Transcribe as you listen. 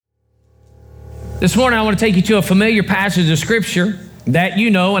This morning I want to take you to a familiar passage of Scripture that you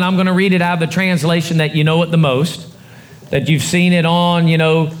know, and I'm going to read it out of the translation that you know it the most, that you've seen it on,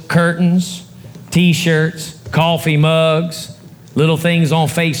 curtains, T-shirts, coffee mugs, little things on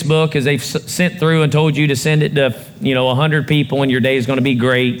Facebook as they've sent through and told you to send it to, 100 people and your day is going to be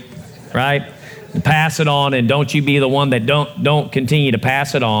great, right? Pass it on, and don't you be the one that don't continue to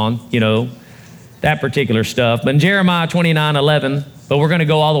pass it on, that particular stuff. But in Jeremiah 29:11, but we're going to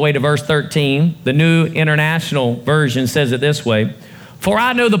go all the way to verse 13. The New International Version says it this way: "For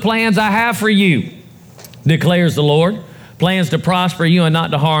I know the plans I have for you, declares the Lord, plans to prosper you and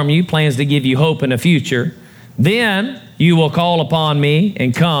not to harm you, plans to give you hope in the future. Then you will call upon me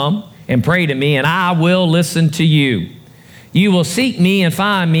and come and pray to me, and I will listen to you. You will seek me and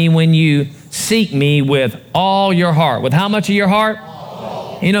find me when you seek me with all your heart." With how much of your heart?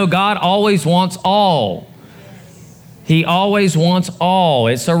 All. God always wants all. He always wants all.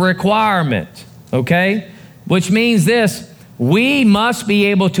 It's a requirement, okay? Which means this: we must be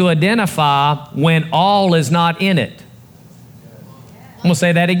able to identify when all is not in it. I'm going to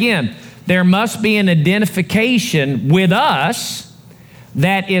say that again. There must be an identification with us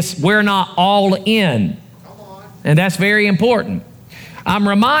that we're not all in. And that's very important. I'm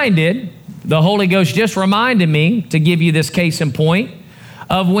reminded, the Holy Ghost just reminded me, to give you this case in point,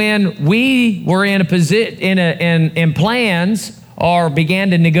 of when we were in a position, in plans, or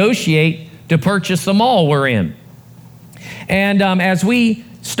began to negotiate to purchase the mall we're in. And as we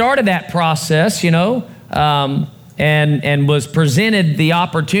started that process, and was presented the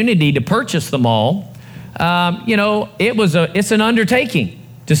opportunity to purchase the mall, it's an undertaking,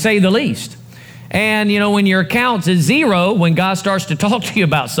 to say the least. And, when your account's at zero, when God starts to talk to you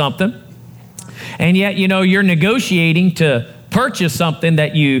about something, and yet, you're negotiating to purchase something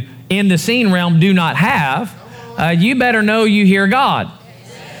that you, in the seen realm, do not have, you better know you hear God.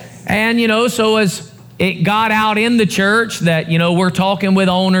 And, so as it got out in the church that, we're talking with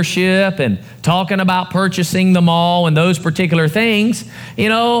ownership and talking about purchasing the mall and those particular things,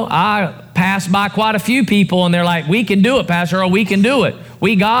 I passed by quite a few people and they're like, "We can do it, Pastor Earl, we can do it.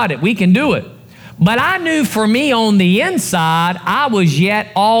 We got it, we can do it." But I knew for me on the inside, I was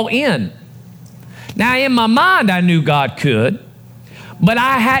yet all in. Now, in my mind, I knew God could, but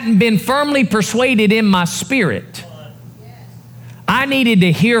I hadn't been firmly persuaded in my spirit. I needed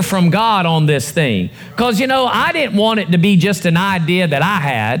to hear from God on this thing. Because, I didn't want it to be just an idea that I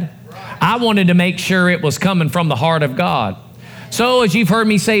had. I wanted to make sure it was coming from the heart of God. So, as you've heard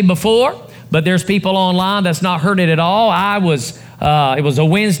me say before, but there's people online that's not heard it at all, it was a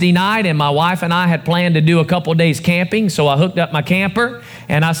Wednesday night, and my wife and I had planned to do a couple days camping, so I hooked up my camper,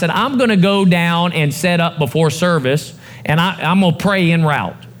 and I said, I'm going to go down and set up before service, and I'm going to pray en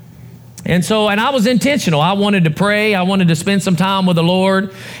route. And I was intentional. I wanted to pray. I wanted to spend some time with the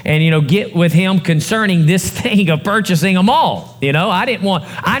Lord and, get with Him concerning this thing of purchasing a mall.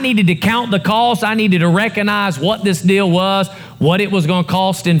 I needed to count the cost. I needed to recognize what this deal was, what it was going to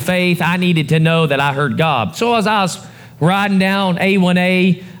cost in faith. I needed to know that I heard God. So as I was riding down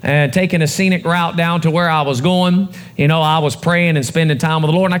A1A and taking a scenic route down to where I was going, I was praying and spending time with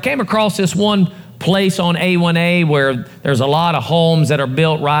the Lord. And I came across this one place on A1A where there's a lot of homes that are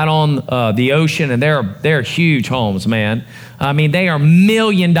built right on the ocean, and they're huge homes, man. I mean, they are $1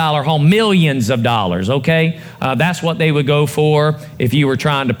 million homes, millions of dollars, okay? That's what they would go for if you were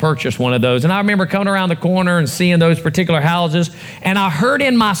trying to purchase one of those. And I remember coming around the corner and seeing those particular houses, and I heard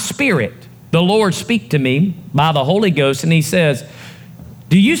in my spirit the Lord speak to me by the Holy Ghost, and He says,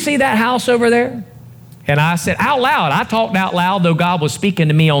 "Do you see that house over there?" And I said out loud, I talked out loud, though God was speaking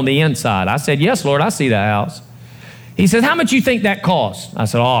to me on the inside. I said, "Yes, Lord, I see that house." He says, "How much you think that costs?" I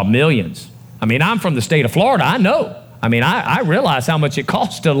said, "Oh, millions. I mean, I'm from the state of Florida. I know. I mean, I realize how much it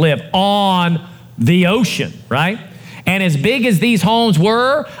costs to live on the ocean, right? And as big as these homes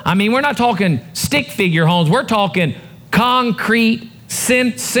were, I mean, we're not talking stick figure homes. We're talking concrete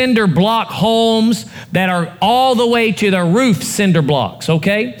cinder block homes that are all the way to the roof cinder blocks,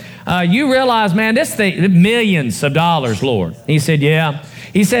 okay? You realize, man, this thing, millions of dollars, Lord." He said, "Yeah."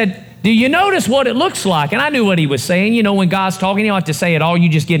 He said, "Do you notice what it looks like?" And I knew what he was saying. When God's talking, you don't have to say it all. You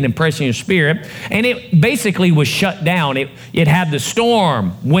just get an impression in your spirit. And it basically was shut down. It had the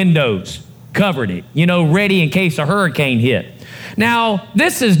storm windows, covered it, ready in case a hurricane hit. Now,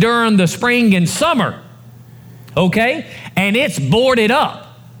 this is during the spring and summer, okay? And it's boarded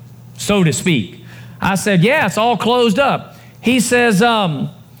up, so to speak. I said, "Yeah, it's all closed up." He says,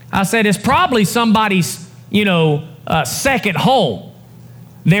 I said, "It's probably somebody's, second home,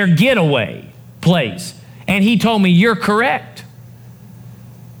 their getaway place." And he told me, "You're correct."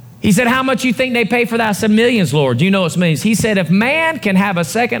 He said, how much you think they pay for that? I said, millions, Lord. Do you know what it means? He said, if man can have a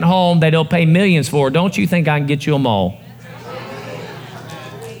second home that he'll pay millions for, don't you think I can get you them all?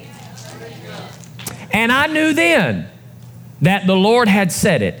 And I knew then that the Lord had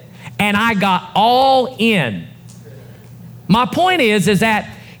said it, and I got all in. My point is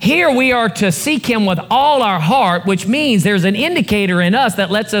that here we are to seek him with all our heart, which means there's an indicator in us that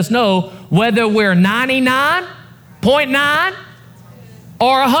lets us know whether we're 99.9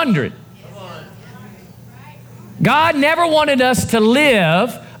 or 100. God never wanted us to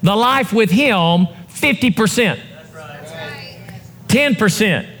live the life with him 50%,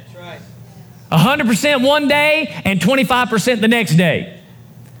 10%, 100% one day and 25% the next day.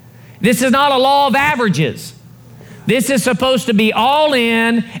 This is not a law of averages. This is supposed to be all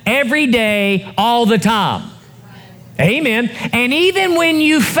in, every day, all the time. Amen. And even when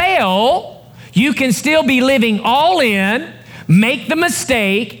you fail, you can still be living all in, make the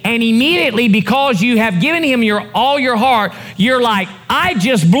mistake, and immediately, because you have given him all your heart, you're like, I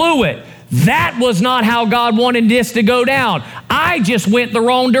just blew it. That was not how God wanted this to go down. I just went the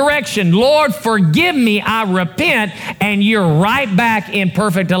wrong direction. Lord, forgive me. I repent. And you're right back in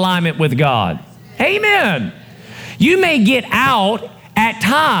perfect alignment with God. Amen. You may get out at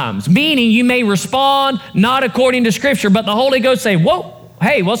times, meaning you may respond not according to Scripture, but the Holy Ghost say, whoa,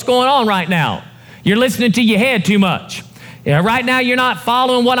 hey, what's going on right now? You're listening to your head too much. Right now, you're not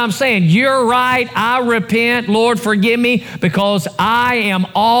following what I'm saying. You're right. I repent. Lord, forgive me, because I am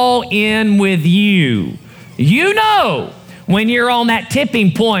all in with you. You know when you're on that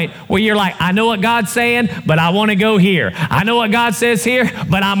tipping point where you're like, I know what God's saying, but I want to go here. I know what God says here,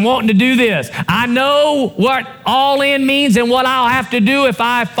 but I'm wanting to do this. I know what all in means and what I'll have to do if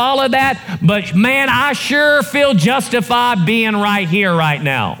I follow that, but man, I sure feel justified being right here right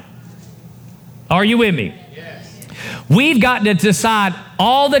now. Are you with me? We've got to decide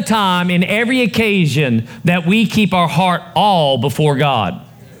all the time, in every occasion, that we keep our heart all before God.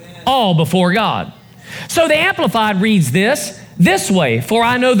 Amen. All before God. So the Amplified reads this way: for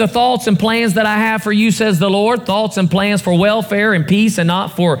I know the thoughts and plans that I have for you, says the Lord, thoughts and plans for welfare and peace and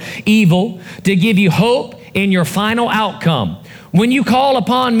not for evil, to give you hope in your final outcome. When you call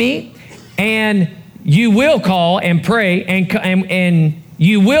upon me, and you will call and pray and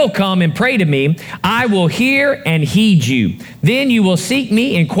you will come and pray to me, I will hear and heed you. Then you will seek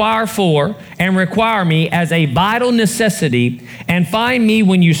me, inquire for, and require me as a vital necessity, and find me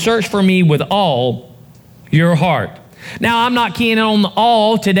when you search for me with all your heart. Now, I'm not keying on the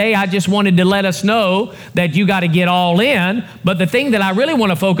all today. I just wanted to let us know that you got to get all in. But the thing that I really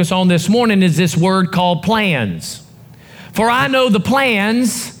want to focus on this morning is this word called plans. For I know the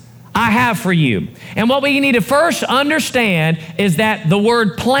plans I have for you. And what we need to first understand is that the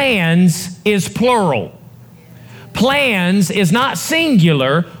word plans is plural. Plans is not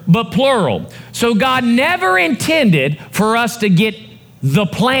singular, but plural. So God never intended for us to get the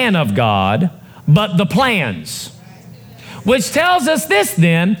plan of God, but the plans. Which tells us this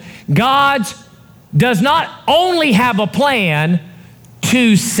then: God does not only have a plan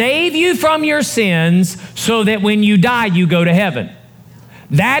to save you from your sins so that when you die, you go to heaven.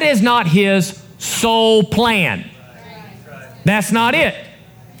 That is not his sole plan. That's not it.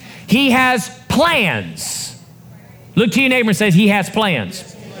 He has plans. Look to your neighbor and say, he has plans.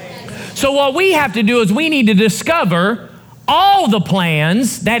 So what we have to do is we need to discover all the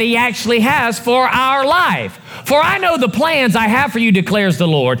plans that he actually has for our life. For I know the plans I have for you, declares the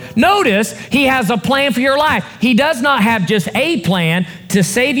Lord. Notice, he has a plan for your life. He does not have just a plan to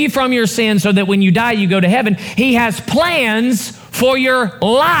save you from your sins so that when you die, you go to heaven. He has plans for your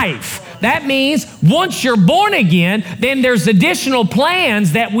life. That means once you're born again, then there's additional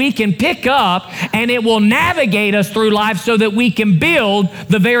plans that we can pick up, and it will navigate us through life so that we can build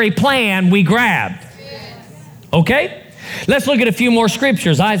the very plan we grabbed. Okay? Let's look at a few more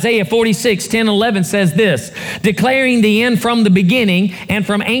scriptures. Isaiah 46, 10, 11 says this: declaring the end from the beginning and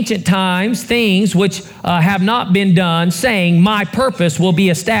from ancient times, things which have not been done, saying, my purpose will be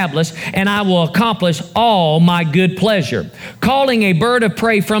established and I will accomplish all my good pleasure. Calling a bird of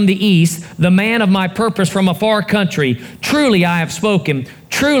prey from the east, the man of my purpose from a far country. Truly I have spoken,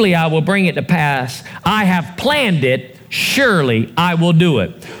 truly I will bring it to pass. I have planned it, surely I will do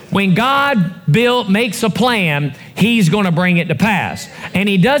it. When God makes a plan, he's going to bring it to pass. And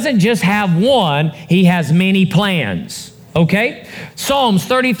he doesn't just have one, he has many plans. Okay? Psalms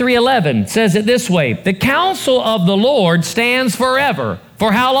 33:11 says it this way: the counsel of the Lord stands forever.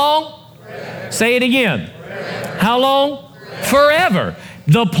 For how long? Forever. Say it again. Forever. How long? Forever.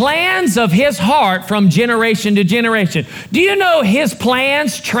 The plans of his heart from generation to generation. Do you know his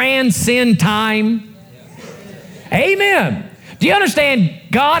plans transcend time? Amen. Do you understand?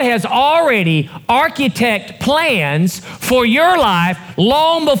 God has already architected plans for your life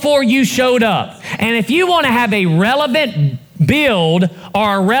long before you showed up. And if you want to have a relevant build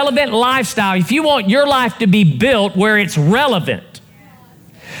or a relevant lifestyle, if you want your life to be built where it's relevant,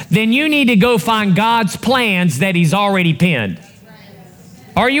 then you need to go find God's plans that He's already penned.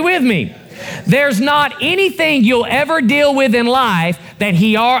 Are you with me? There's not anything you'll ever deal with in life that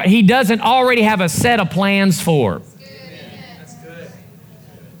He doesn't already have a set of plans for.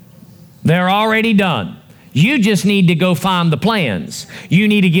 They're already done. You just need to go find the plans. You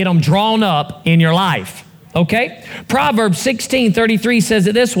need to get them drawn up in your life. Okay? Proverbs 16:33 says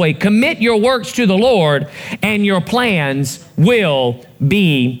it this way: commit your works to the Lord, and your plans will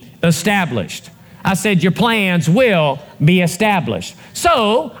be established. I said your plans will be established.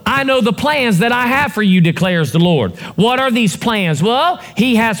 So I know the plans that I have for you, declares the Lord. What are these plans? Well,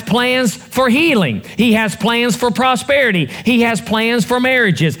 He has plans for healing. He has plans for prosperity. He has plans for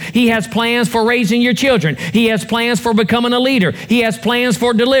marriages. He has plans for raising your children. He has plans for becoming a leader. He has plans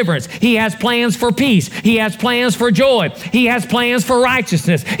for deliverance. He has plans for peace. He has plans for joy. He has plans for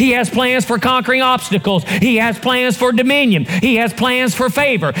righteousness. He has plans for conquering obstacles. He has plans for dominion. He has plans for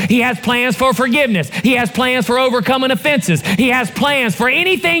favor. He has plans for forgiveness. He has plans for overcoming offenses. He has plans for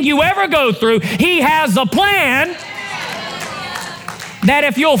anything you ever go through. He has a plan that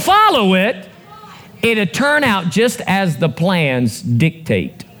if you'll follow it, it'll turn out just as the plans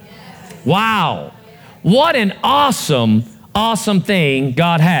dictate. Wow. What an awesome, awesome thing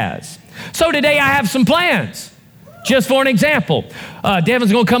God has. So today I have some plans. Just for an example,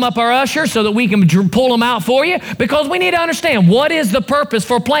 Devin's going to come up, our usher, so that we can pull them out for you, because we need to understand what is the purpose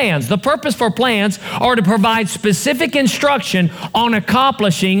for plans. The purpose for plans are to provide specific instruction on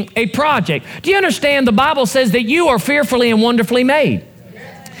accomplishing a project. Do you understand? The Bible says that you are fearfully and wonderfully made.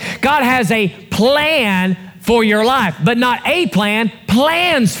 God has a plan for your life, but not a plan,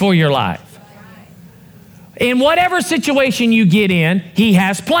 plans for your life. In whatever situation you get in, He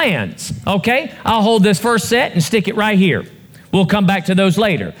has plans, okay? I'll hold this first set and stick it right here. We'll come back to those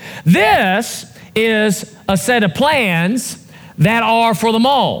later. This is a set of plans that are for the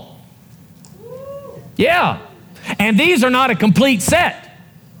mall. Yeah, and these are not a complete set.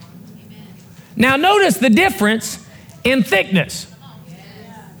 Now notice the difference in thickness.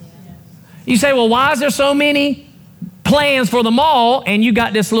 You say, well, why is there so many plans for the mall and you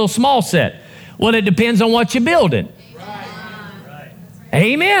got this little small set? Well, it depends on what you're building. Right.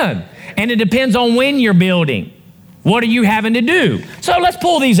 Amen. And it depends on when you're building. What are you having to do? So let's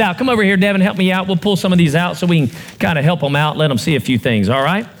pull these out. Come over here, Devin, help me out. We'll pull some of these out so we can kind of help them out, let them see a few things, all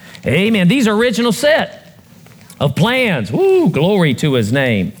right? Amen. These are original set of plans. Woo, glory to His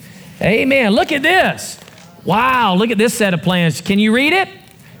name. Amen. Look at this. Wow, look at this set of plans. Can you read it?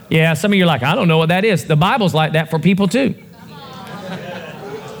 Yeah, some of you are like, I don't know what that is. The Bible's like that for people too.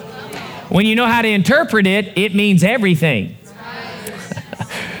 When you know how to interpret it, it means everything.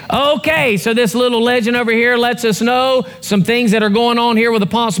 Okay, so this little legend over here lets us know some things that are going on here with the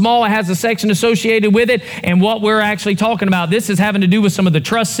Apostle Mall. It has a section associated with it and what we're actually talking about. This is having to do with some of the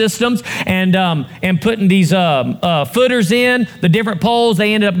truss systems and putting these footers in, the different poles.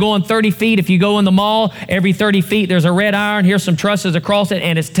 They ended up going 30 feet. If you go in the mall, every 30 feet, there's a red iron. Here's some trusses across it,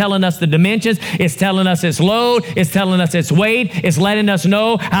 and it's telling us the dimensions. It's telling us its load. It's telling us its weight. It's letting us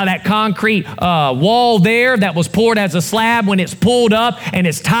know how that concrete wall there that was poured as a slab, when it's pulled up and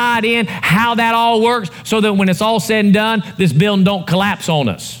it's tied in, how that all works, so that when it's all said and done, this building don't collapse on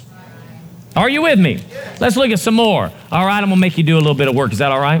us. Are you with me? Let's look at some more. All right, I'm going to make you do a little bit of work. Is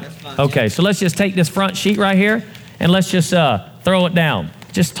that all right? Okay, so let's just take this front sheet right here, and let's just throw it down.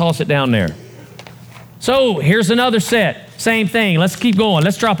 Just toss it down there. So here's another set. Same thing. Let's keep going.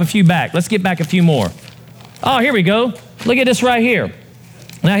 Let's drop a few back. Let's get back a few more. Oh, here we go. Look at this right here.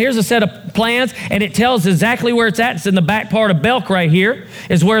 Now, here's a set of plans, and it tells exactly where it's at. It's in the back part of Belk right here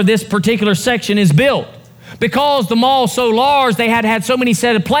is where this particular section is built. Because the mall's so large, they had so many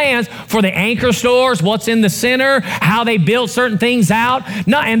set of plans for the anchor stores, what's in the center, how they built certain things out.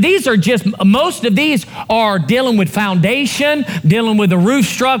 And these are just, most of these are dealing with foundation, dealing with the roof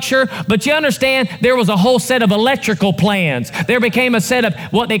structure. But you understand, there was a whole set of electrical plans. There became a set of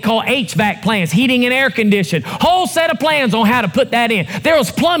what they call HVAC plans, heating and air conditioning. Whole set of plans on how to put that in. There was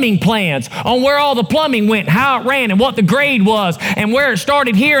plumbing plans on where all the plumbing went, how it ran, and what the grade was, and where it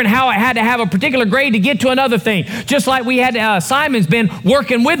started here, and how it had to have a particular grade to get to another thing. Just like we had, Simon's been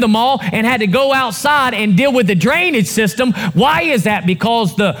working with them all and had to go outside and deal with the drainage system. Why is that?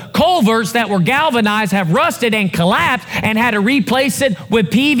 Because the culverts that were galvanized have rusted and collapsed and had to replace it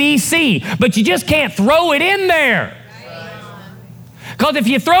with PVC. But you just can't throw it in there. Because if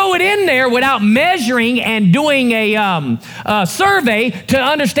you throw it in there without measuring and doing a survey to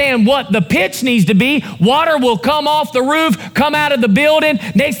understand what the pitch needs to be, water will come off the roof, come out of the building.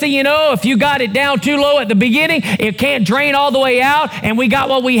 Next thing you know, if you got it down too low at the beginning, it can't drain all the way out, and we got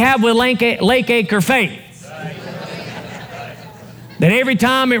what we have with Lake Acre Faith. That every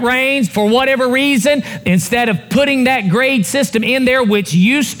time it rains, for whatever reason, instead of putting that grade system in there, which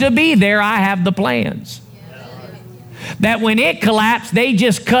used to be there, I have the plans. That when it collapsed, they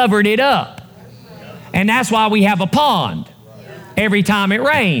just covered it up. And that's why we have a pond every time it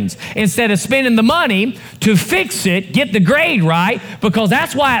rains. Instead of spending the money to fix it, get the grade right, because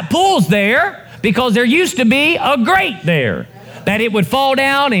that's why it pools there, because there used to be a grate there. That it would fall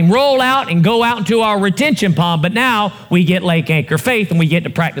down and roll out and go out into our retention pond. But now we get Lake Acre Faith and we get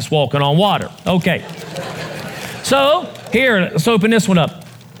to practice walking on water. Okay. So here, let's open this one up.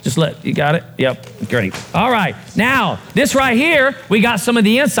 You got it? Yep, great. All right, now this right here, we got some of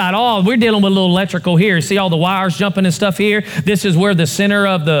the inside. Oh, we're dealing with a little electrical here. See all the wires jumping and stuff here? This is where the center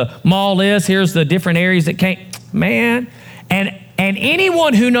of the mall is. Here's the different areas that came. Man, and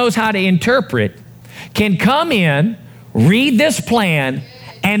anyone who knows how to interpret can come in, read this plan,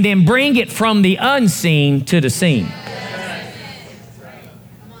 and then bring it from the unseen to the seen.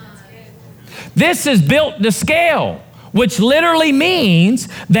 This is built to scale, which literally means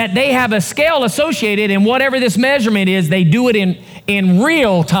that they have a scale associated, and whatever this measurement is, they do it in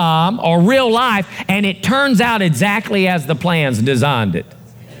real time or real life, and it turns out exactly as the plans designed it.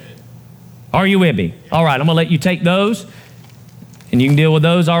 Are you with me? All right, I'm going to let you take those, and you can deal with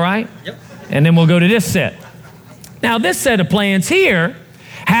those, all right? Yep. And then we'll go to this set. Now, this set of plans here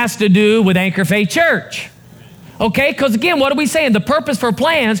has to do with Anchor Faith Church. Okay, because again, what are we saying? The purpose for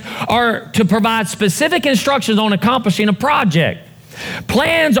plans are to provide specific instructions on accomplishing a project.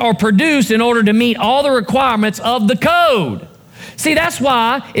 Plans are produced in order to meet all the requirements of the code. See, that's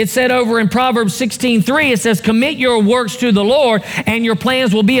why it said over in Proverbs 16:3, it says, commit your works to the Lord and your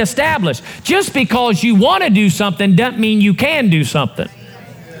plans will be established. Just because you want to do something doesn't mean you can do something.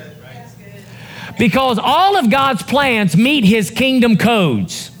 Because all of God's plans meet his kingdom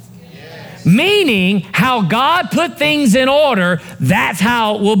codes. Meaning how God put things in order, that's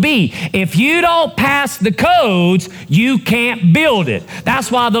how it will be. If you don't pass the codes, you can't build it. That's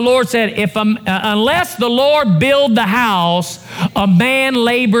why the Lord said, unless the Lord build the house, a man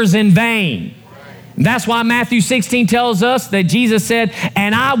labors in vain. That's why Matthew 16 tells us that Jesus said,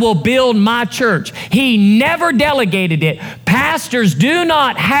 and I will build my church. He never delegated it. Pastors do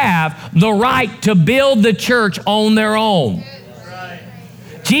not have the right to build the church on their own.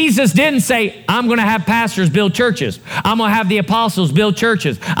 Jesus didn't say, I'm going to have pastors build churches. I'm going to have the apostles build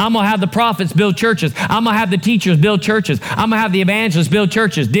churches. I'm going to have the prophets build churches. I'm going to have the teachers build churches. I'm going to have the evangelists build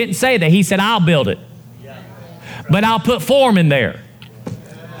churches. Didn't say that. He said, I'll build it. But I'll put form in there.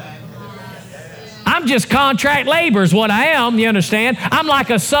 I'm just contract labor is what I am, you understand? I'm like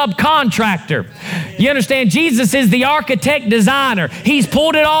a subcontractor. You understand? Jesus is the architect designer. He's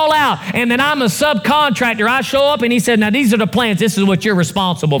pulled it all out. And then I'm a subcontractor. I show up and he said, now these are the plans. This is what you're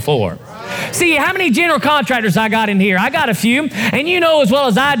responsible for. See, how many general contractors I got in here? I got a few. And you know as well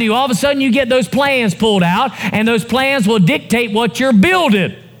as I do, all of a sudden you get those plans pulled out and those plans will dictate what you're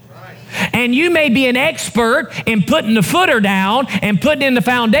building. And you may be an expert in putting the footer down and putting in the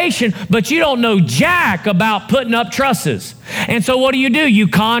foundation, but you don't know jack about putting up trusses. And so what do? You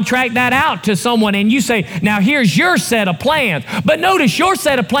contract that out to someone and you say, now here's your set of plans. But notice your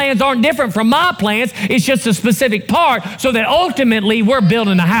set of plans aren't different from my plans. It's just a specific part so that ultimately we're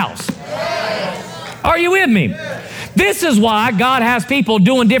building a house. Are you with me? This is why God has people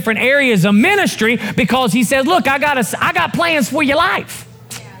doing different areas of ministry, because he says, look, I got plans for your life.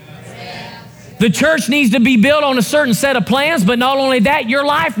 The church needs to be built on a certain set of plans, but not only that, your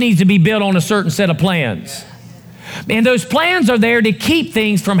life needs to be built on a certain set of plans. And those plans are there to keep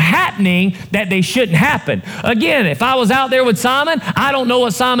things from happening that they shouldn't happen. Again, if I was out there with Simon, I don't know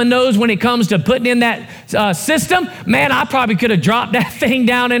what Simon knows when it comes to putting in that system. Man, I probably could have dropped that thing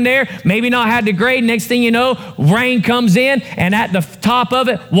down in there, maybe not had the grade. Next thing you know, rain comes in, and at the top of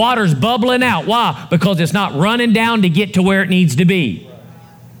it, water's bubbling out. Why? Because it's not running down to get to where it needs to be.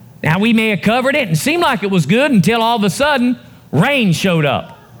 Now, we may have covered it and seemed like it was good until all of a sudden, rain showed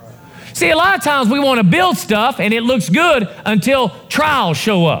up. See, a lot of times we want to build stuff and it looks good until trials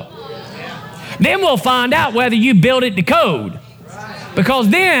show up. Then we'll find out whether you built it to code. Because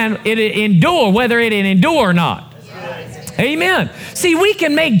then it'll endure, whether it'll endure or not. Amen. See, we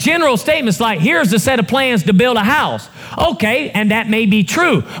can make general statements like, here's a set of plans to build a house. Okay, and that may be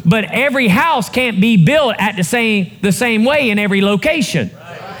true, but every house can't be built at the same way in every location.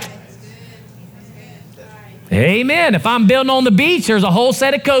 Amen. If I'm building on the beach, there's a whole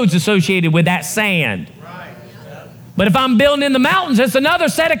set of codes associated with that sand. Right. But if I'm building in the mountains, it's another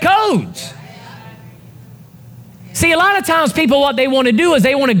set of codes. See, a lot of times people, what they want to do is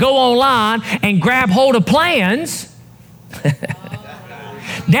they want to go online and grab hold of plans,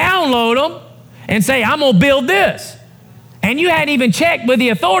 download them, and say, I'm going to build this. And you hadn't even checked with the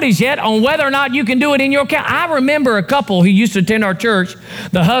authorities yet on whether or not you can do it in your county. I remember a couple who used to attend our church.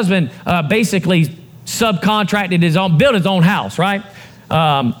 The husband basically subcontracted built his own house, right?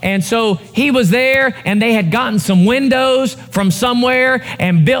 And so he was there, and they had gotten some windows from somewhere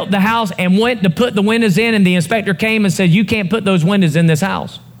and built the house and went to put the windows in, and the inspector came and said, you can't put those windows in this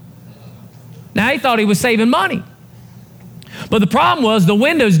house. Now, he thought he was saving money. But the problem was the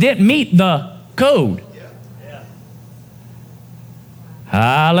windows didn't meet the code.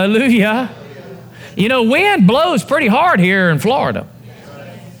 Hallelujah. You know, wind blows pretty hard here in Florida.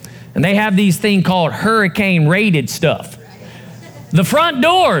 And they have these things called hurricane rated stuff. The front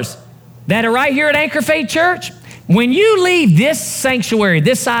doors that are right here at Anchor Faith Church, when you leave this sanctuary,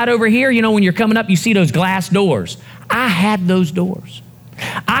 this side over here, you know, when you're coming up, you see those glass doors. I had those doors.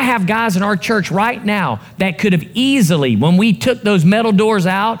 I have guys in our church right now that could have easily, when we took those metal doors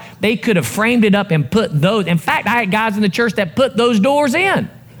out, they could have framed it up and put those. In fact, I had guys in the church that put those doors in.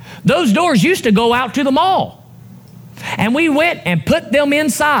 Those doors used to go out to the mall. And we went and put them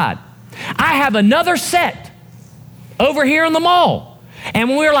inside. I have another set over here in the mall. And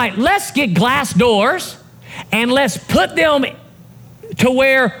we were like, let's get glass doors and let's put them to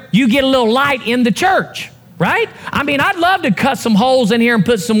where you get a little light in the church. Right? I mean, I'd love to cut some holes in here and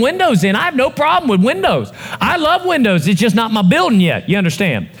put some windows in. I have no problem with windows. I love windows. It's just not my building yet. You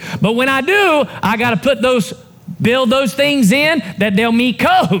understand? But when I do, I got to build those things in that they'll meet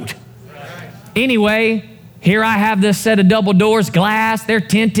code. Anyway, here I have this set of double doors, glass. They're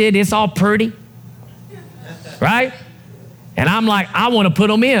tinted. It's all pretty. Right? And I'm like, I want to put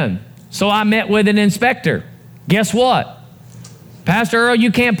them in. So I met with an inspector. Guess what? Pastor Earl,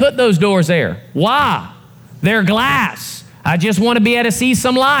 you can't put those doors there. Why? They're glass. I just want to be able to see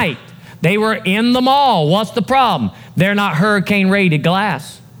some light. They were in the mall. What's the problem? They're not hurricane rated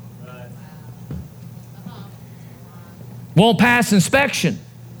glass. Won't pass inspection.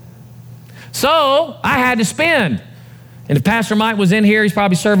 So I had to spend. And if Pastor Mike was in here, he's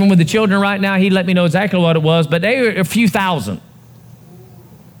probably serving with the children right now. He'd let me know exactly what it was, but they were a few thousand.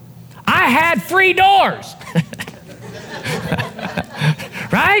 I had free doors.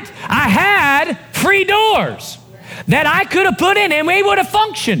 Right? I had free doors that I could have put in and they would have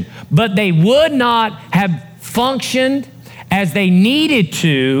functioned, but they would not have functioned as they needed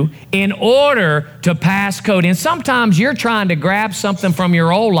to in order to pass code. And sometimes you're trying to grab something from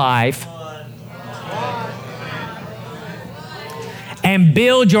your old life and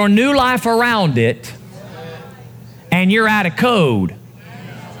build your new life around it, and you're out of code.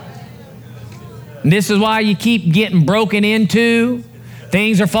 And this is why you keep getting broken into.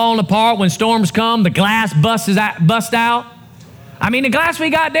 Things are falling apart. When storms come, the glass busts out. I mean, the glass we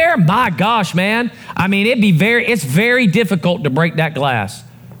got there, my gosh, man. I mean, it's very difficult to break that glass.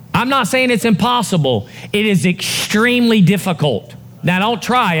 I'm not saying it's impossible. It is extremely difficult. Now, don't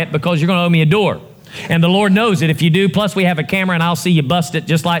try it because you're going to owe me a door. And the Lord knows it if you do. Plus, we have a camera and I'll see you bust it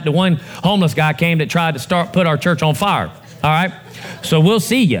just like the one homeless guy came that tried to put our church on fire. All right? So we'll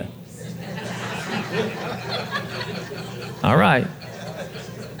see you. All right.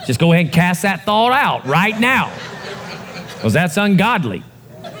 Just go ahead and cast that thought out right now, because that's ungodly.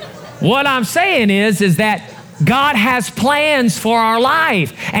 What I'm saying is that God has plans for our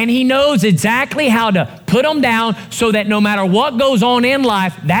life, and He knows exactly how to put them down so that no matter what goes on in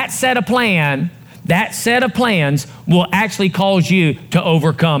life, that set of plans will actually cause you to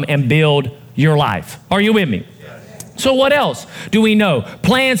overcome and build your life. Are you with me? So what else do we know?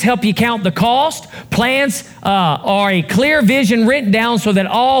 Plans help you count the cost. Plans are a clear vision written down so that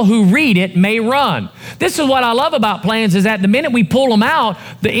all who read it may run. This is what I love about plans, is that the minute we pull them out,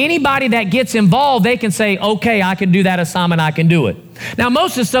 anybody that gets involved, they can say, okay, I can do that assignment, I can do it. Now,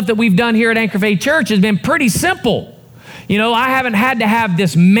 most of the stuff that we've done here at Anchor Faith Church has been pretty simple. You know, I haven't had to have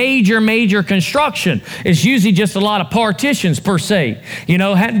this major construction. It's usually just a lot of partitions per se. You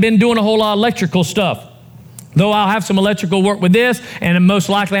know, hadn't been doing a whole lot of electrical stuff. Though I'll have some electrical work with this, and most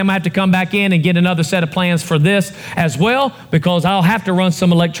likely I'm going to have to come back in and get another set of plans for this as well, because I'll have to run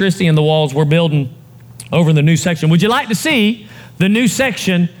some electricity in the walls we're building over in the new section. Would you like to see the new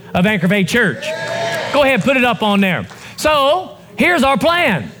section of Anchor Faith Church? Go ahead, put it up on there. So here's our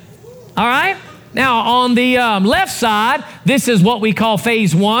plan. All right? Now, on the left side, this is what we call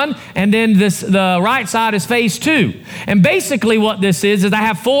phase 1, and then the right side is phase 2. And basically what this is we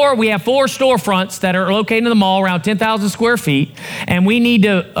have 4 storefronts that are located in the mall, around 10,000 square feet, and we need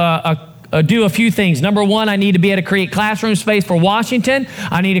to do a few things. Number 1, I need to be able to create classroom space for Washington.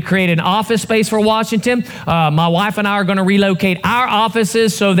 I need to create an office space for Washington. My wife and I are going to relocate our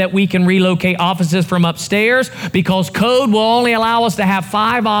offices so that we can relocate offices from upstairs, because code will only allow us to have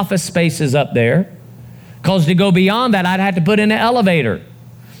 5 office spaces up there. Because to go beyond that, I'd have to put in an elevator.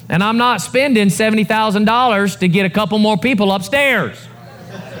 And I'm not spending $70,000 to get a couple more people upstairs.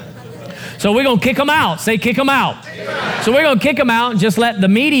 So we're going to kick them out. Say, kick them out. So we're going to kick them out and just let the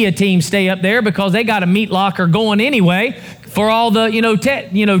media team stay up there, because they got a meat locker going anyway for all the,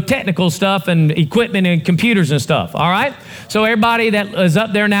 technical stuff and equipment and computers and stuff. All right? So everybody that is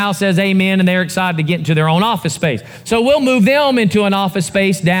up there now says amen, and they're excited to get into their own office space. So we'll move them into an office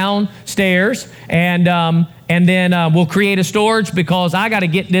space downstairs, and then we'll create a storage, because I got to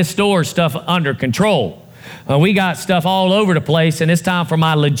get this storage stuff under control. We got stuff all over the place, and it's time for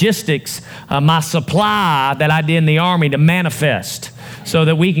my logistics, my supply that I did in the Army to manifest, so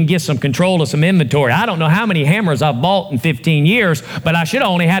that we can get some control of some inventory. I don't know how many hammers I've bought in 15 years, but I should have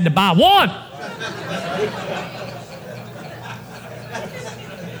only had to buy one.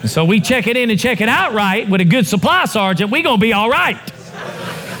 So we check it in and check it out right with a good supply sergeant, we're going to be all right.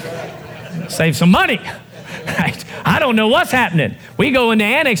 Save some money. Right? I don't know what's happening. We go in the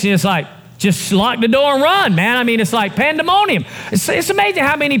annex and it's like, just lock the door and run, man. I mean, it's like pandemonium. It's amazing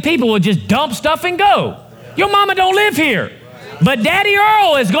how many people will just dump stuff and go. Your mama don't live here. But Daddy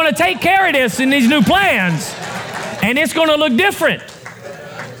Earl is going to take care of this in these new plans, and it's going to look different.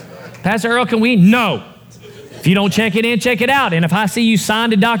 Pastor Earl, can we? No. If you don't check it in, check it out. And if I see you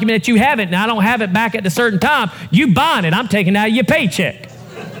signed a document that you haven't, and I don't have it back at a certain time, you buying it. I'm taking it out of your paycheck.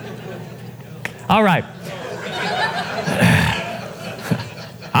 All right.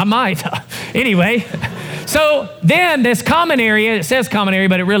 I might. Anyway, so then this common area, it says common area,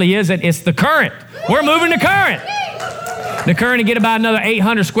 but it really isn't. It's the current. We're moving the current. The current to get about another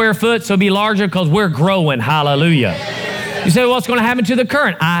 800 square foot, so it'll be larger because we're growing. Hallelujah. You say, what's going to happen to the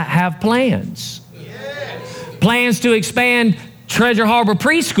current? I have plans. Plans to expand Treasure Harbor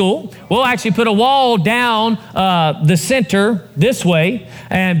Preschool. We'll actually put a wall down the center this way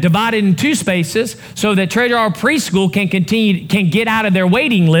and divide it in 2 spaces, so that Treasure Harbor Preschool can get out of their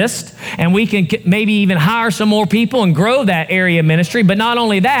waiting list, and we can maybe even hire some more people and grow that area ministry. But not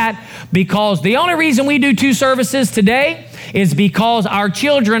only that, because the only reason we do 2 services today is because our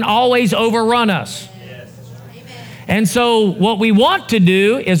children always overrun us. And so what we want to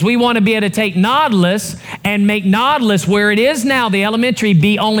do is we want to be able to take Nautilus and make Nautilus, where it is now, the elementary,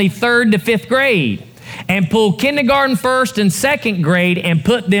 be only 3rd to 5th grade, and pull kindergarten, 1st and 2nd grade and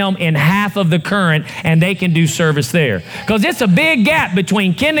put them in half of the current, and they can do service there. Because it's a big gap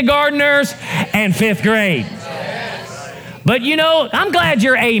between kindergartners and 5th grade. But I'm glad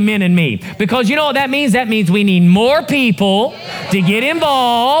you're amening me, because you know what that means? That means we need more people to get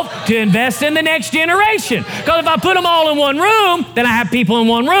involved, to invest in the next generation. Because if I put them all in one room, then I have people in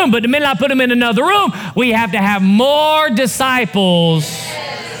one room. But the minute I put them in another room, we have to have more disciples.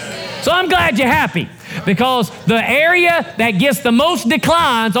 So I'm glad you're happy, because the area that gets the most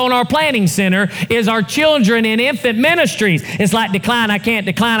declines on our planning center is our children and infant ministries. It's like decline, I can't,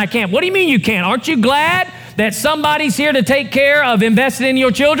 decline, I can't. What do you mean you can't? Aren't you glad that somebody's here to take care of investing in your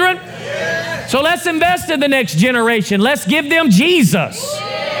children? Yes. So let's invest in the next generation. Let's give them Jesus.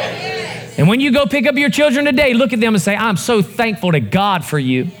 Yes. And when you go pick up your children today, look at them and say, I'm so thankful to God for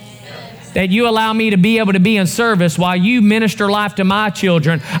you, that you allow me to be able to be in service while you minister life to my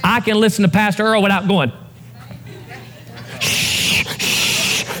children. I can listen to Pastor Earl without going, shh,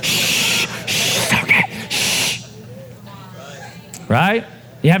 shh, shh, shh, okay, shh. Right?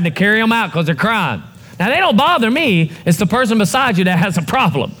 You have to carry them out because they're crying. Now, they don't bother me. It's the person beside you that has a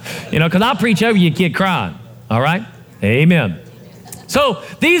problem, because I'll preach over your kid crying. All right? Amen. So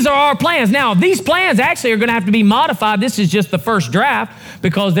these are our plans. Now, these plans actually are going to have to be modified. This is just the first draft,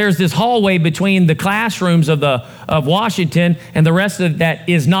 because there's this hallway between the classrooms of Washington, and the rest of that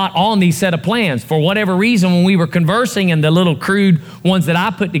is not on these set of plans. For whatever reason, when we were conversing, and the little crude ones that I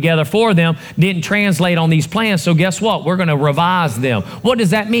put together for them didn't translate on these plans. So guess what? We're going to revise them. What does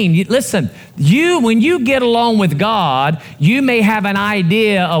that mean? Listen, when you get along with God, you may have an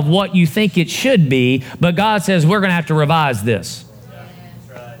idea of what you think it should be, but God says we're going to have to revise this.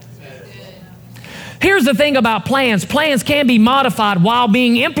 Here's the thing about plans. Plans can be modified while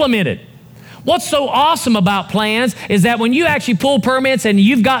being implemented. What's so awesome about plans is that when you actually pull permits and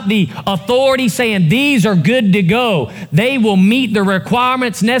you've got the authority saying these are good to go, they will meet the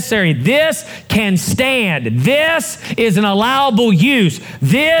requirements necessary. This can stand. This is an allowable use.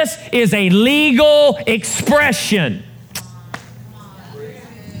 This is a legal expression.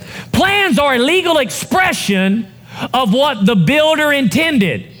 Plans are a legal expression of what the builder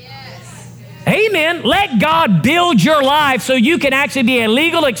intended. Amen. Let God build your life so you can actually be a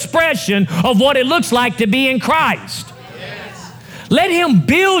legal expression of what it looks like to be in Christ. Yes. Let Him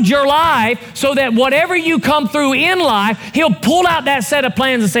build your life so that whatever you come through in life, He'll pull out that set of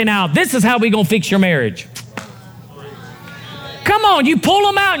plans and say, now, this is how we're going to fix your marriage. Come on, you pull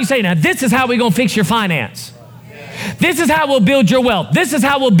them out and you say, now, this is how we're going to fix your finance. This is how we'll build your wealth. This is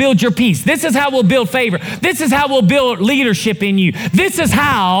how we'll build your peace. This is how we'll build favor. This is how we'll build leadership in you. This is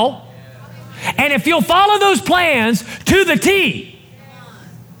how. And if you'll follow those plans to the T,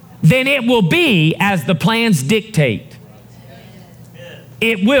 then it will be as the plans dictate.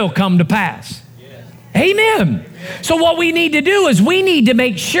 It will come to pass. Amen. So what we need to do is we need to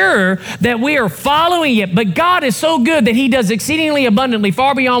make sure that we are following it. But God is so good that He does exceedingly abundantly,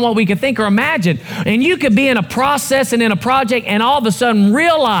 far beyond what we could think or imagine. And you could be in a process and in a project and all of a sudden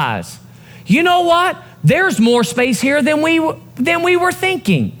realize, you know what? There's more space here than we were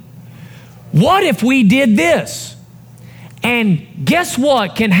thinking. What if we did this? And guess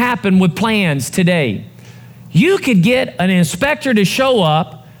what can happen with plans today? You could get an inspector to show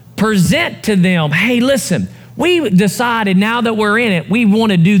up, present to them, hey, listen, we decided now that we're in it, we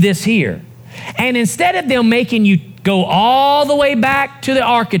want to do this here. And instead of them making you go all the way back to the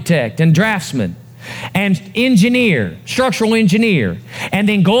architect and draftsman and engineer, structural engineer, and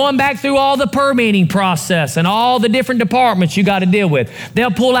then going back through all the permitting process and all the different departments you got to deal with,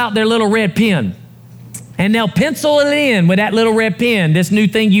 they'll pull out their little red pen and they'll pencil it in with that little red pen, this new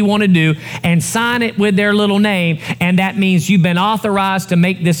thing you want to do, and sign it with their little name, and that means you've been authorized to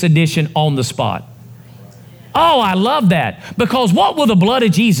make this addition on the spot. Oh, I love that, because what will the blood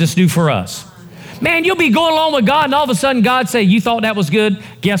of Jesus do for us? Man, you'll be going along with God and all of a sudden God say, you thought that was good?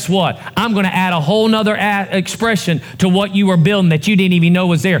 Guess what? I'm going to add a whole nother expression to what you were building that you didn't even know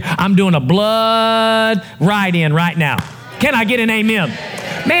was there. I'm doing a blood write-in right now. Can I get an amen?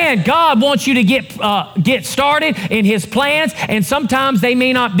 Man, God wants you to get started in His plans, and sometimes they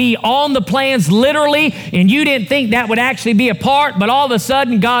may not be on the plans literally, and you didn't think that would actually be a part, but all of a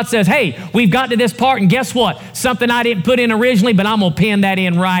sudden God says, hey, we've got to this part, and guess what? Something I didn't put in originally, but I'm going to pin that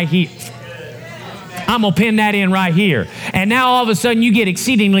in right here. I'm going to pin that in right here. And now all of a sudden you get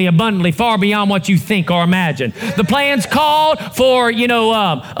exceedingly abundantly far beyond what you think or imagine. The plans called for,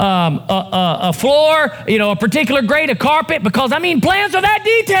 a floor, a particular grade of carpet, because, plans are that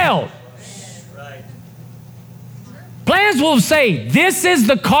detailed. Right. Plans will say, this is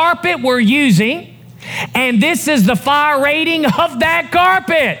the carpet we're using, and this is the fire rating of that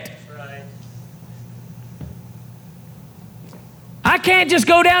carpet. I can't just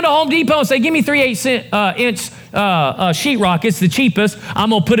go down to Home Depot and say, give me 3/8 inch sheetrock. It's the cheapest. I'm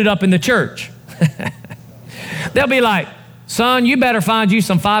going to put it up in the church. They'll be like, son, you better find you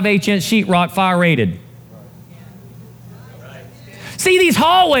some 5/8 inch sheetrock fire rated. See these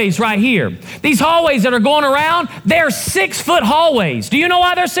hallways right here. These hallways that are going around, they're 6-foot hallways. Do you know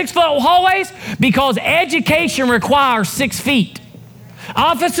why they're 6-foot hallways? Because education requires 6 feet.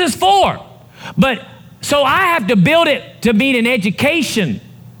 Office is 4. So I have to build it to meet an education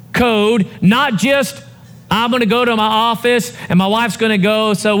code, not just I'm going to go to my office and my wife's going to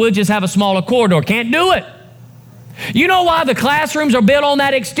go, so we'll just have a smaller corridor. Can't do it. You know why the classrooms are built on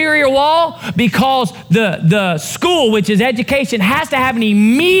that exterior wall? Because the school, which is education, has to have an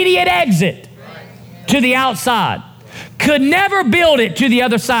immediate exit to the outside. Could never build it to the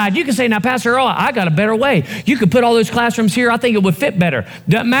other side. You can say, now, Pastor Earl, I got a better way. You could put all those classrooms here. I think it would fit better.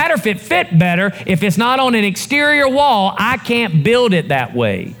 Doesn't matter if it fit better. If it's not on an exterior wall, I can't build it that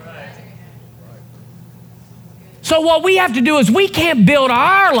way. So what we have to do is we can't build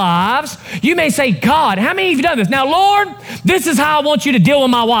our lives. You may say, God, how many of you have done this? Now, Lord, this is how I want you to deal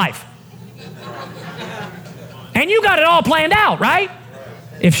with my wife. And you got it all planned out, right?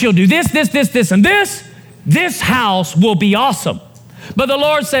 If she'll do this, and this, this house will be awesome. But the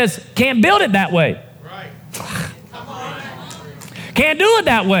Lord says, can't build it that way. Right. Come on. Can't do it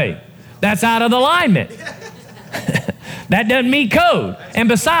that way. That's out of alignment. That doesn't meet code. And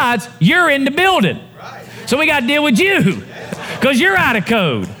besides, you're in the building. Right. So we got to deal with you because you're out of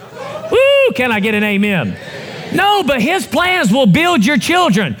code. Woo, can I get an amen? No, but His plans will build your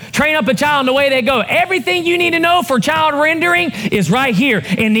children. Train up a child in the way they go. Everything you need to know for child rendering is right here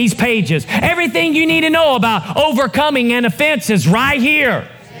in these pages. Everything you need to know about overcoming an offense is right here.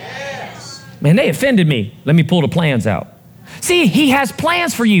 Yes. Man, they offended me. Let me pull the plans out. See, he has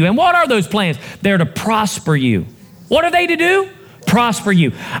plans for you. And what are those plans? They're to prosper you. What are they to do? Prosper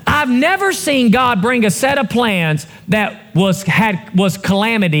you. I've never seen God bring a set of plans that was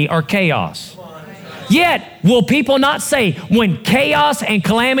calamity or chaos. Yet, will people not say when chaos and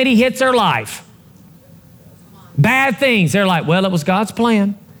calamity hits their life, bad things, they're like, well, it was God's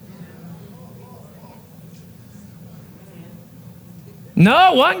plan.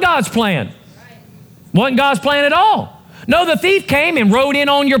 No, it wasn't God's plan. Wasn't God's plan at all. No, the thief came and rode in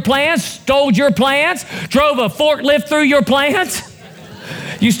on your plans, stole your plans, drove a forklift through your plans.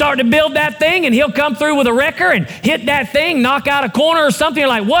 You start to build that thing and he'll come through with a wrecker and hit that thing, knock out a corner or something. You're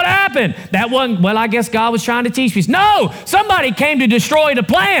like, what happened? That wasn't, well, I guess God was trying to teach me. No, somebody came to destroy the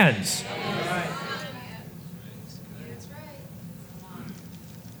plans.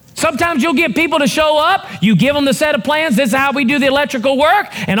 Sometimes you'll get people to show up, you give them the set of plans, this is how we do the electrical work,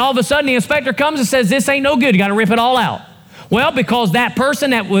 and all of a sudden the inspector comes and says, this ain't no good, you got to rip it all out. Well, because that person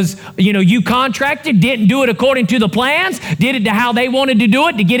that was, you contracted didn't do it according to the plans, did it to how they wanted to do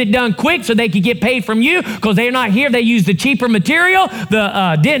it, to get it done quick so they could get paid from you because they're not here. They used the cheaper material,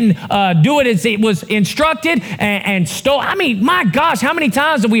 didn't do it as it was instructed and stole. I mean, my gosh, how many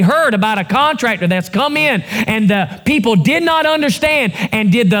times have we heard about a contractor that's come in and the people did not understand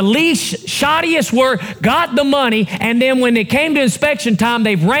and did the least shoddiest work, got the money, and then when it came to inspection time,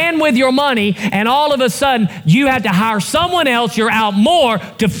 they ran with your money, and all of a sudden you had to hire someone else, you're out more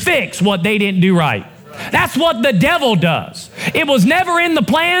to fix what they didn't do right. That's what the devil does. It was never in the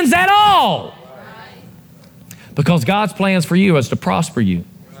plans at all. Because God's plans for you is to prosper you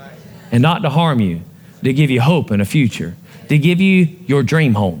and not to harm you, to give you hope and a future, to give you your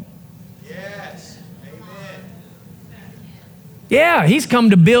dream home. Yes. Amen. Yeah, he's come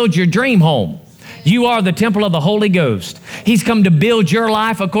to build your dream home. You are the temple of the Holy Ghost. He's come to build your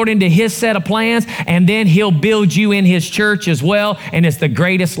life according to his set of plans, and then he'll build you in his church as well, and it's the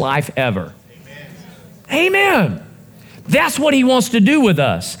greatest life ever. Amen. That's what he wants to do with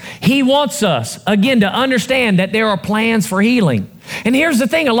us. He wants us, again, to understand that there are plans for healing. And here's the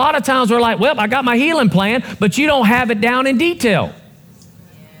thing, a lot of times we're like, well, I got my healing plan, but you don't have it down in detail.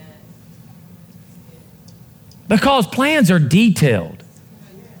 Because plans are detailed.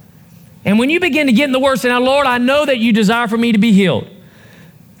 And when you begin to get in the Word, say, now, Lord, I know that you desire for me to be healed.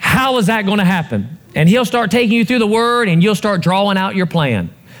 How is that going to happen? And he'll start taking you through the Word, and you'll start drawing out your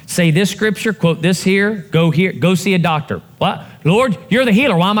plan. Say this scripture, quote this here, go see a doctor. What? Lord, you're the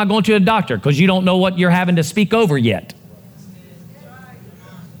healer. Why am I going to a doctor? Because you don't know what you're having to speak over yet.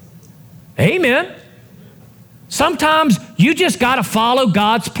 Amen. Sometimes you just got to follow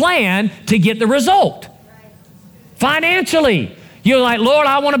God's plan to get the result. Financially. You're like, Lord,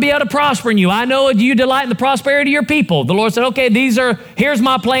 I want to be able to prosper in you. I know you delight in the prosperity of your people. The Lord said, okay, here's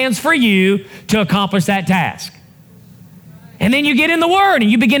my plans for you to accomplish that task. And then you get in the Word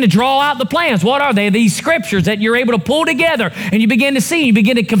and you begin to draw out the plans. What are they? These scriptures that you're able to pull together and you begin to see, you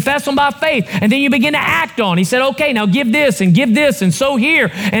begin to confess them by faith, and then you begin to act on. He said, okay, now give this and sow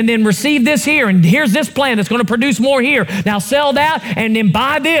here, and then receive this here, and here's this plan that's going to produce more here. Now sell that and then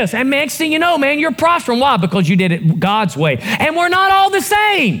buy this. And next thing you know, man, you're prospering. Why? Because you did it God's way. And we're not all the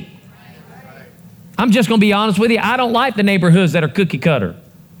same. I'm just going to be honest with you. I don't like the neighborhoods that are cookie cutter.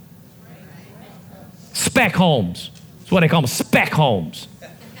 Spec homes. What they call them, spec homes.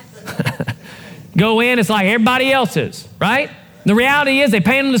 Go in, it's like everybody else's, right? The reality is they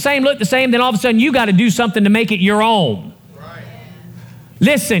paint them the same, look the same, then all of a sudden you got to do something to make it your own. Right.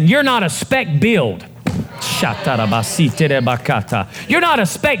 Listen, you're not a spec build. You're not a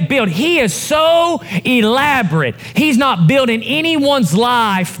spec build. He is so elaborate. He's not building anyone's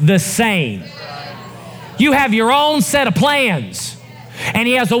life the same. You have your own set of plans. And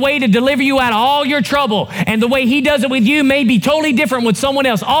he has a way to deliver you out of all your trouble. And the way he does it with you may be totally different with someone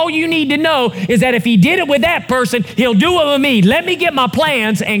else. All you need to know is that if he did it with that person, he'll do it with me. Let me get my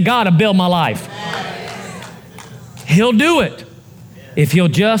plans and God will build my life. He'll do it if you'll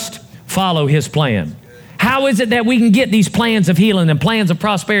just follow his plan. How is it that we can get these plans of healing and plans of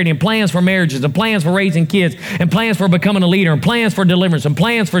prosperity and plans for marriages and plans for raising kids and plans for becoming a leader and plans for deliverance and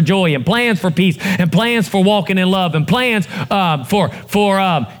plans for joy and plans for peace and plans for walking in love and plans for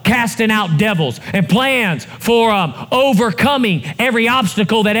casting out devils and plans for overcoming every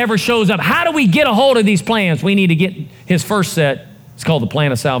obstacle that ever shows up? How do we get a hold of these plans? We need to get his first set. It's called the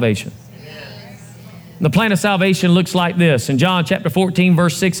plan of salvation. The plan of salvation looks like this. In John chapter 14,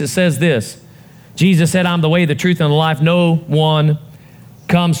 verse 6, it says this. Jesus said, I'm the way, the truth, and the life. No one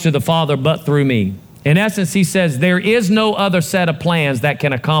comes to the Father but through me. In essence, he says, there is no other set of plans that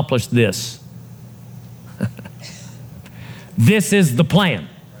can accomplish this. This is the plan.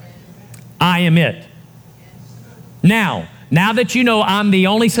 I am it. Now that you know I'm the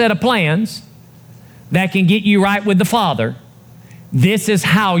only set of plans that can get you right with the Father, this is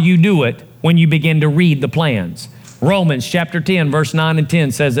how you do it when you begin to read the plans. Romans chapter 10, verse 9 and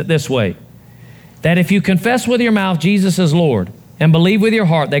 10 says it this way, that if you confess with your mouth Jesus is Lord and believe with your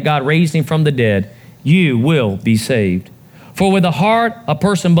heart that God raised him from the dead, you will be saved. For with the heart a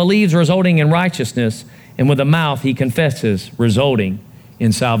person believes, resulting in righteousness, and with the mouth he confesses, resulting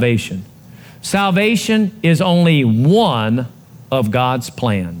in salvation. Salvation is only one of God's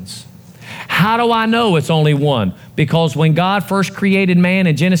plans. How do I know it's only one? Because when God first created man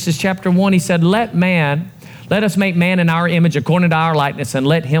in Genesis chapter 1, he said, let us make man in our image according to our likeness, and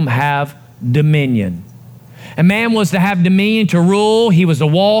let him have dominion. And man was to have dominion, to rule. He was to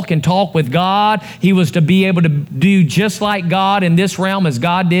walk and talk with God. He was to be able to do just like God in this realm as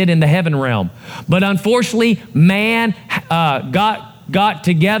God did in the heaven realm. But unfortunately, man got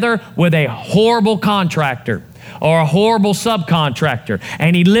together with a horrible contractor or a horrible subcontractor,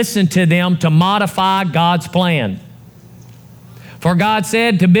 and he listened to them to modify God's plan. For God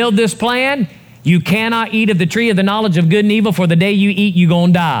said to build this plan, you cannot eat of the tree of the knowledge of good and evil, for the day you eat, you're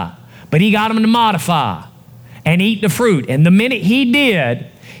going to die. But he got them to modify and eat the fruit. And the minute he did,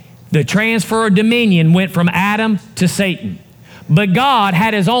 the transfer of dominion went from Adam to Satan. But God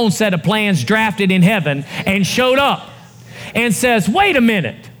had his own set of plans drafted in heaven and showed up and says, wait a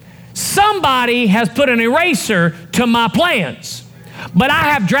minute, somebody has put an eraser to my plans, but I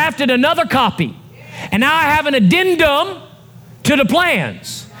have drafted another copy, and now I have an addendum to the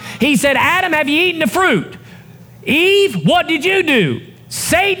plans. He said, Adam, have you eaten the fruit? Eve, what did you do?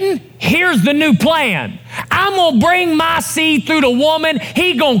 Satan, here's the new plan. I'm going to bring my seed through the woman.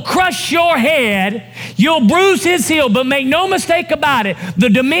 He going to crush your head. You'll bruise his heel, but make no mistake about it. The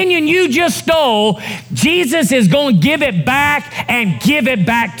dominion you just stole, Jesus is going to give it back and give it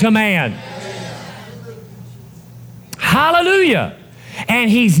back to man. Hallelujah. And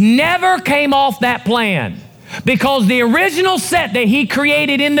he's never came off that plan, because the original set that he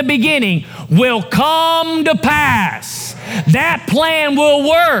created in the beginning will come to pass. That plan will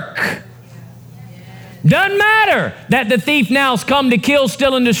work. Doesn't matter that the thief now has come to kill,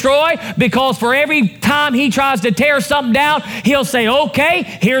 steal, and destroy, because for every time he tries to tear something down, he'll say, okay,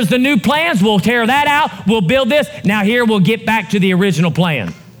 here's the new plans. We'll tear that out. We'll build this. Now here we'll get back to the original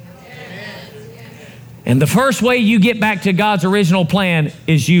plan. And the first way you get back to God's original plan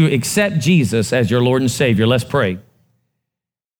is you accept Jesus as your Lord and Savior. Let's pray.